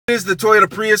Here's the Toyota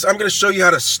Prius. I'm going to show you how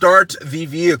to start the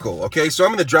vehicle, okay? So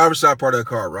I'm in the driver's side part of the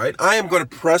car, right? I am going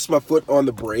to press my foot on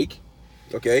the brake,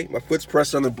 okay? My foot's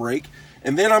pressed on the brake.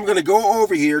 And then I'm going to go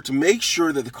over here to make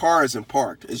sure that the car is in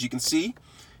park. As you can see,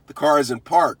 the car is in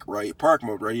park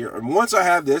mode right here. And once I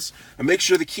have this, I make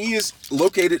sure the key is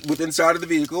located within inside of the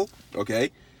vehicle,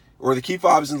 okay? Or the key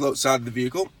fob is inside of the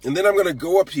vehicle. And then I'm going to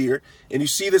go up here, and you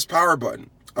see this power button.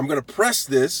 I'm going to press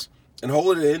this and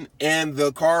hold it in, and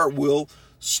the car will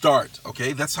start,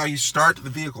 okay? That's how you start the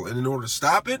vehicle. And in order to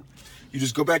stop it, you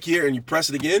just go back here and you press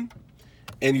it again,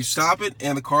 and you stop it,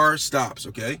 and the car stops,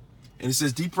 okay? And it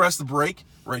says depress the brake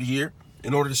right here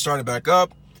in order to start it back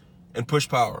up and push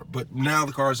power. But now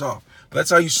the car is off. But that's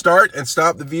how you start and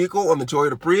stop the vehicle on the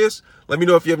Toyota Prius. Let me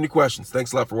know if you have any questions.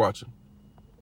 Thanks a lot for watching.